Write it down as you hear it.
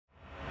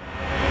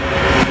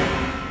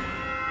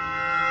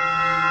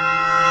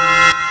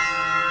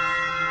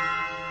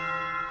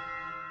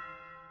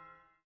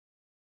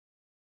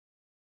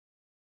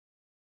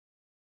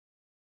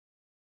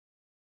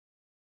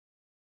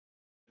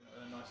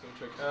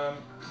trick.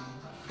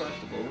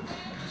 First of all,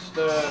 just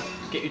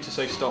get you to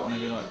say stop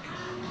whenever you like.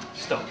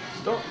 Stop.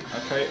 Stop.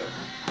 Okay.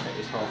 Okay,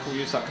 it's half. We'll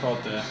use that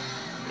card there.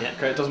 Yeah.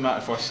 Okay, it doesn't matter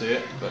if I see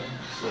it, but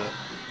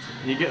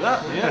you get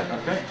that? Yeah.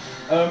 Okay.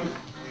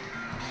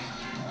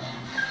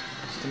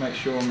 Just to make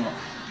sure I'm not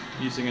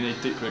using any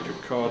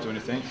duplicate cards or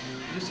anything,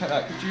 just take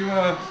that. Could you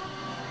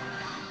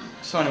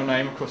sign your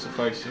name across the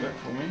face of it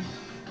for me?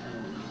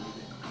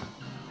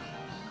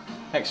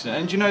 Excellent.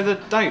 And do you know the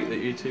date that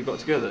you two got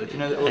together? Do you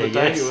know the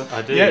date? Yes,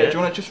 I do. Yeah. Do you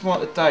want to just write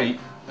the date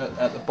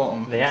at the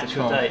bottom? The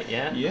actual date,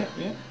 yeah? Yeah,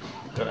 yeah.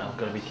 I've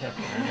got to be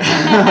careful.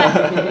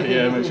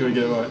 Yeah, make sure we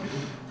get it right.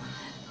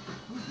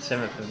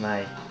 7th of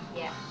May.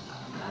 Yeah.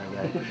 There we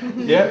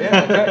go. Yeah,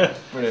 yeah, okay.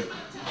 Brilliant.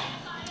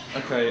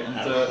 Okay, and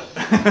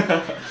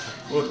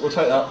we'll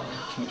take that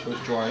to make sure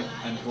it's dry,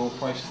 and we'll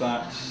place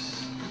that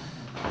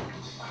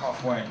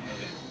halfway in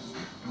here.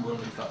 And we'll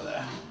leave that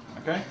there.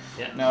 Okay?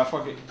 Yeah. Now, if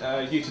I get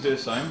you to do the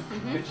same,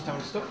 you just tell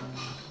me to stop.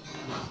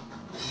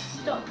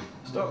 Stop.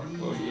 Stop.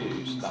 We'll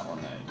use that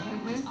one there.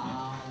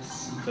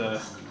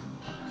 And,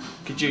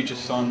 could you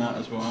just sign that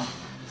as well?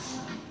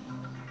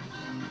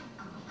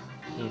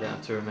 You don't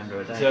have to remember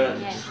a date. So,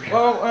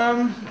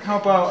 well, how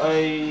about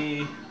a?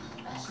 Do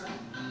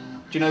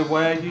you know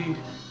where you?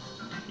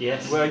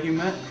 Yes. Where you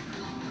met?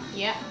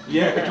 Yeah.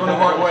 Yeah. Do you want to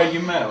write where you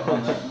met?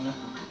 On that?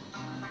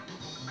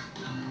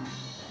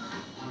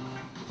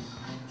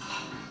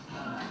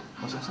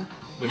 What's that say?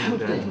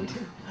 Wimbledon.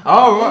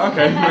 Oh, right.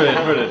 Okay.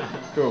 Brilliant. Brilliant.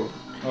 Cool.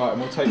 All right,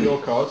 and we'll take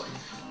your card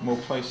and we'll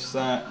place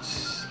that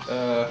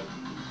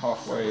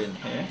halfway in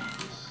here,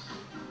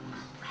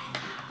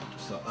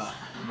 just like that.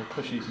 And we'll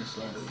push these in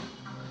slowly.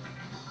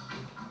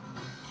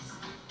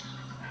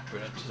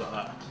 Brilliant, just like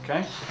that. Okay,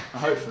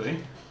 and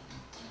hopefully,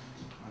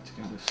 I'm just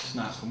going to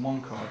snap, and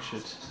one card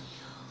should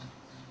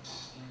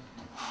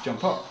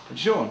jump up.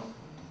 It's your one.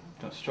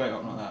 Jump straight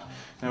up like that.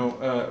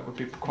 Now, it would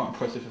be quite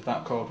impressive if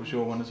that card was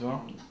your one as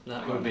well.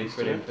 That would be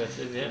pretty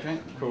impressive, yeah. Okay,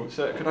 cool.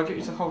 So, could I get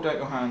you to hold out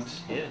your hand?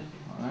 Yeah.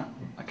 Like that.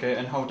 Okay,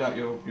 and hold out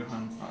your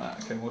hand like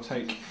that. Okay, we'll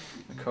take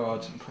the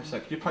cards and place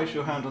that. Could you place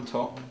your hand on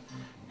top?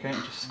 Okay,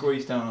 and just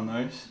squeeze down on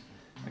those.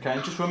 Okay,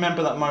 and just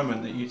remember that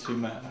moment that you two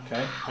met.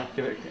 Okay,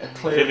 give it a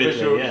clear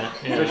visual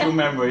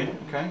memory.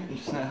 Okay, and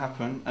just let it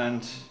happen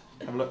and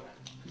have a look.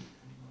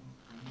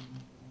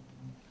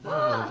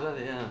 Oh,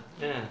 bloody hell!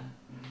 Yeah.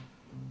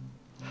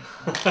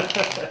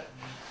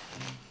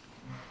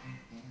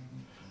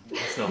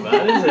 That's not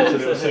bad, is it? It's a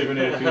little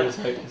souvenir for you to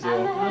take as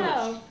well.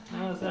 Hello.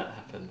 How does that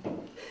happen?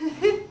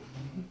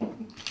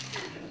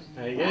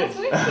 Very good. That's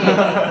wicked. I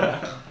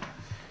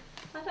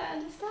don't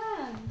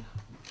understand.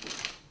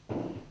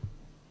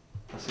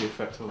 That's the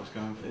effect I was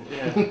going for.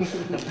 Yeah.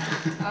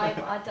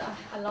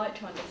 I like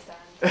to understand.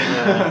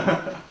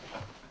 Yeah.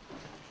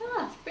 Oh,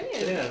 that's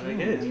brilliant. Yeah, very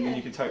good. And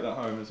you can take that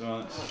home as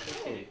well. Oh,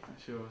 thank you.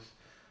 That's yours.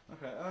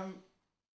 Okay.